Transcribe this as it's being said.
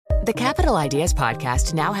The Capital Ideas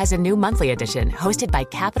Podcast now has a new monthly edition hosted by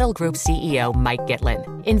Capital Group CEO Mike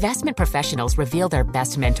Gitlin. Investment professionals reveal their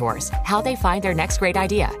best mentors, how they find their next great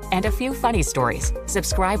idea, and a few funny stories.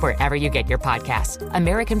 Subscribe wherever you get your podcasts.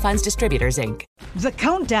 American Funds Distributors, Inc. The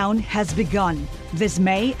countdown has begun. This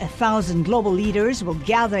May, 1,000 global leaders will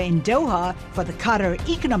gather in Doha for the Qatar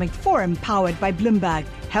Economic Forum powered by Bloomberg,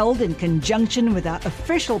 held in conjunction with our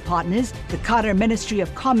official partners, the Qatar Ministry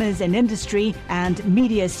of Commerce and Industry and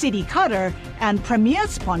Media City Qatar, and premier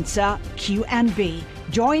sponsor QNB.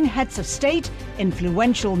 Join heads of state,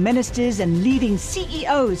 influential ministers, and leading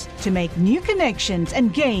CEOs to make new connections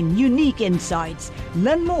and gain unique insights.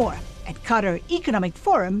 Learn more at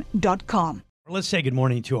QatarEconomicForum.com. Let's say good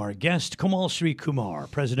morning to our guest, Komal Sri-Kumar,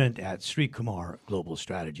 president at Sri-Kumar Global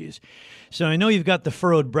Strategies. So I know you've got the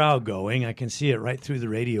furrowed brow going. I can see it right through the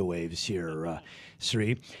radio waves here,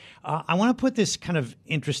 Sri. I want to put this kind of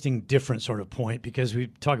interesting, different sort of point because we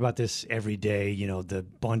talk about this every day, you know, the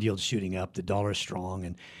bond yield shooting up, the dollar strong,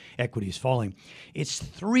 and equities falling. It's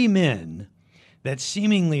three men that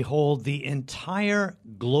seemingly hold the entire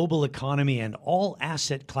global economy and all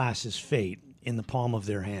asset classes' fate in the palm of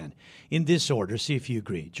their hand. In this order, see if you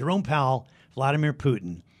agree. Jerome Powell, Vladimir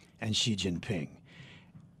Putin, and Xi Jinping.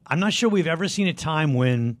 I'm not sure we've ever seen a time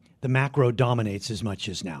when the macro dominates as much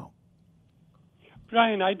as now.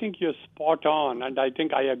 Brian, I think you're spot on, and I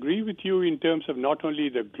think I agree with you in terms of not only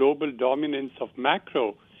the global dominance of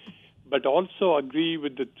macro, but also agree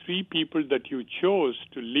with the three people that you chose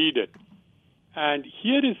to lead it. And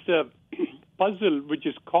here is the puzzle which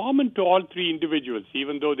is common to all three individuals,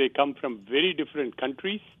 even though they come from very different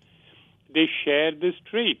countries. They share this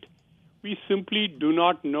trait. We simply do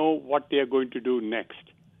not know what they are going to do next.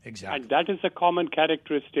 Exactly. And that is a common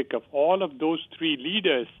characteristic of all of those three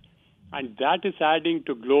leaders, and that is adding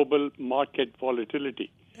to global market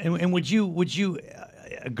volatility. And would you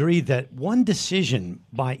agree that one decision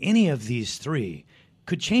by any of these three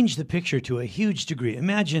could change the picture to a huge degree?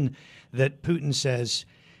 Imagine that Putin says,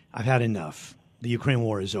 I've had enough. The Ukraine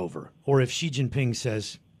war is over. Or if Xi Jinping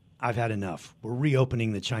says, I've had enough. We're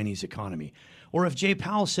reopening the Chinese economy. Or if Jay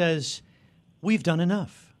Powell says, we've done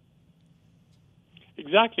enough.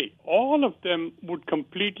 Exactly. All of them would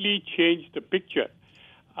completely change the picture.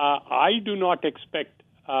 I do not expect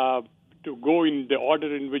to go in the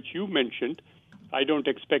order in which you mentioned. I don't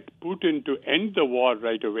expect Putin to end the war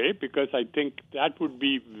right away because I think that would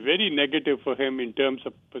be very negative for him in terms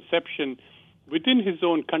of perception within his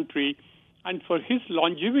own country and for his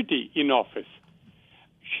longevity in office.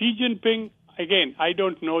 Xi Jinping, again, I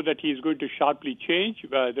don't know that he's going to sharply change.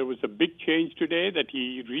 There was a big change today that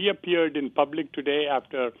he reappeared in public today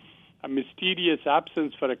after a mysterious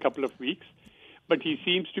absence for a couple of weeks. But he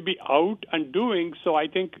seems to be out and doing, so I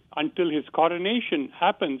think until his coronation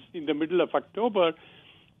happens in the middle of October,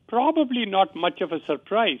 probably not much of a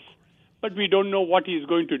surprise. But we don't know what he's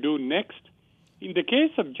going to do next. In the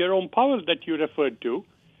case of Jerome Powell that you referred to,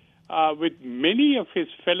 with many of his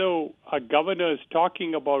fellow governors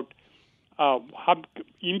talking about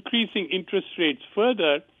increasing interest rates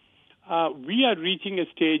further, we are reaching a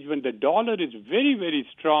stage when the dollar is very, very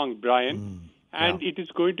strong, Brian, and it is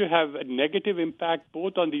going to have a negative impact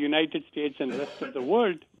both on the United States and the rest of the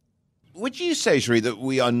world. Would you say, Sri, that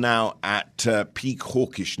we are now at peak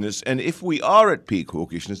hawkishness? And if we are at peak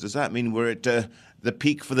hawkishness, does that mean we're at the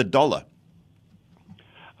peak for the dollar?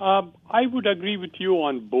 I would agree with you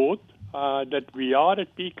on both, that we are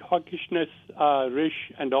at peak hawkishness,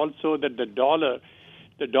 Rish, and also that the dollar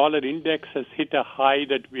index has hit a high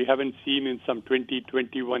that we haven't seen in some 20,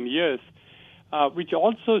 21 years, which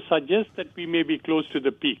also suggests that we may be close to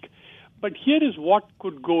the peak. But here is what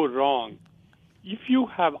could go wrong. If you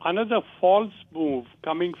have another false move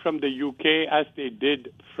coming from the UK, as they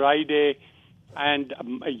did Friday and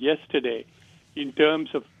yesterday, in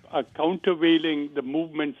terms of countervailing the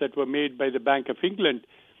movements that were made by the Bank of England,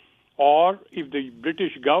 or if the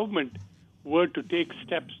British government were to take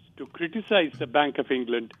steps to criticize the Bank of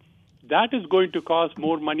England, that is going to cause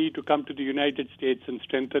more money to come to the United States and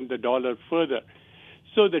strengthen the dollar further.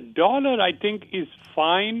 So the dollar, I think, is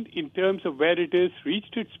fine in terms of where it is,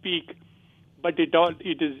 reached its peak, but it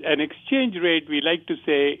is an exchange rate, we like to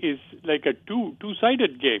say, is like a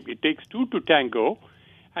two-sided game. It takes two to tango.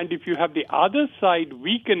 And if you have the other side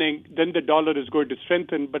weakening, then the dollar is going to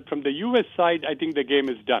strengthen. But from the U.S. side, I think the game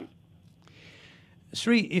is done.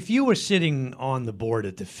 Sri, if you were sitting on the board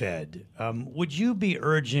at the Fed, would you be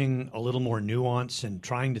urging a little more nuance and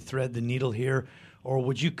trying to thread the needle here, or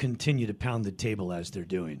would you continue to pound the table as they're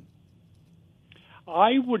doing?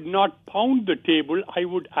 I would not pound the table. I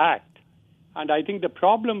would act. And I think the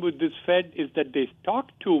problem with this Fed is that they talk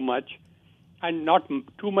too much and not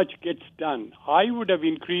too much gets done. I would have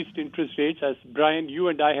increased interest rates, as Brian, you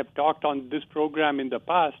and I have talked on this program in the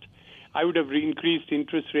past. I would have increased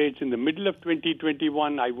interest rates in the middle of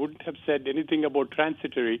 2021. I wouldn't have said anything about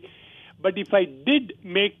transitory. But if I did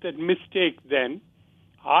make that mistake then,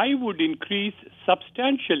 I would increase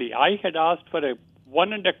substantially. I had asked for a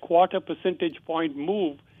 1.25 percentage point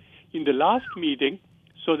move in the last meeting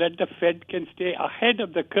so that the Fed can stay ahead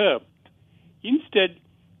of the curve. Instead,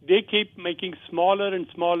 they keep making smaller and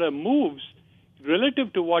smaller moves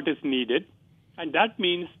relative to what is needed, and that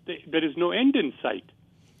means there is no end in sight.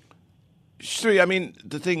 Sri, I mean,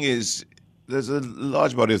 the thing is, there's a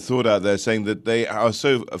large body of thought out there saying that they are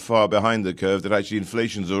so far behind the curve that actually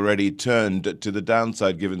inflation's already turned to the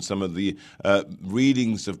downside given some of the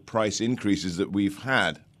readings of price increases that we've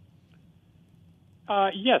had.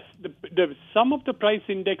 Yes, some of the price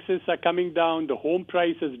indexes are coming down. The home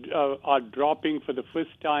prices are dropping for the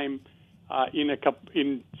first time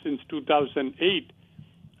since 2008.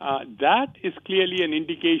 That is clearly an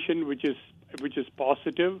indication which is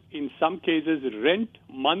positive. In some cases, rent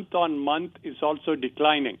month on month is also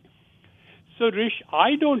declining. So, Rish,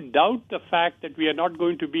 I don't doubt the fact that we are not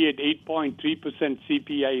going to be at 8.3%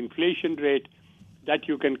 CPI inflation rate, that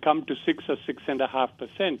you can come to 6 or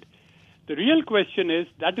 6.5%. The real question is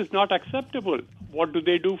that is not acceptable. What do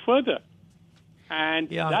they do further? And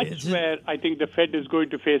that's where I think the Fed is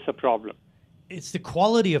going to face a problem. It's the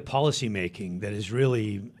quality of policymaking that is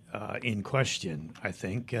really in question, I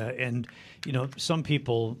think. And, some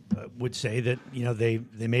people would say that,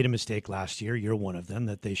 they made a mistake last year. You're one of them,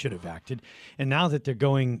 that they should have acted. And now that they're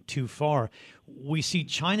going too far, we see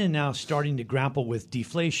China now starting to grapple with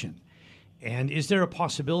deflation. And is there a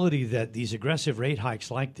possibility that these aggressive rate hikes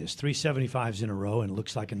like this, 375s in a row and it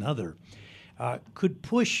looks like another, could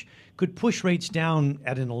push rates down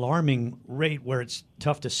at an alarming rate where it's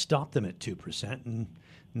tough to stop them at 2%, and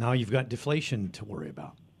now you've got deflation to worry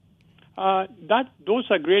about? Those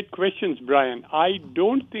are great questions, Brian. I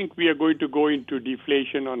don't think we are going to go into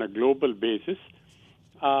deflation on a global basis.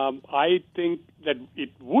 I think that it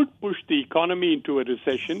would push the economy into a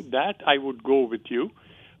recession. That I would go with you.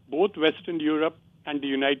 Both Western Europe and the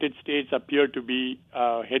United States appear to be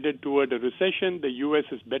headed toward a recession. The U.S.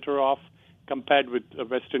 is better off compared with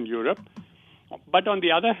Western Europe. But on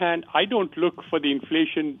the other hand, I don't look for the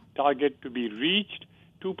inflation target to be reached,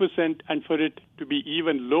 2%, and for it to be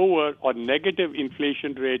even lower or negative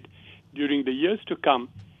inflation rate during the years to come,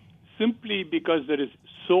 simply because there is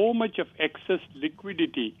so much of excess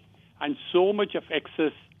liquidity and so much of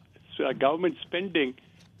excess government spending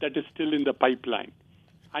that is still in the pipeline.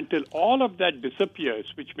 Until all of that disappears,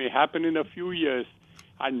 which may happen in a few years,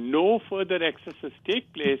 and no further excesses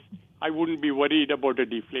take place, I wouldn't be worried about a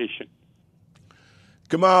deflation.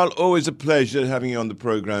 Komal, always a pleasure having you on the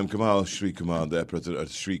program. Komal, Sri-Kumar there, President of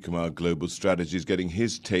Sri-Kumar Global Strategies, getting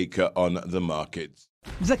his take on the markets.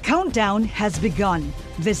 The countdown has begun.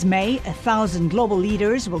 This May, 1,000 global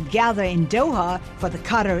leaders will gather in Doha for the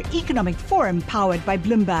Qatar Economic Forum powered by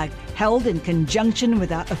Bloomberg, held in conjunction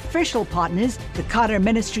with our official partners, the Qatar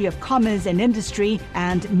Ministry of Commerce and Industry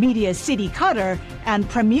and Media City Qatar, and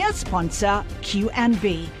premier sponsor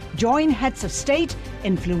QNB. Join heads of state,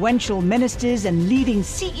 influential ministers, and leading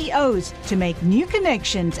CEOs to make new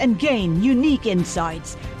connections and gain unique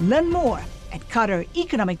insights. Learn more at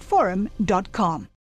QatarEconomicForum.com.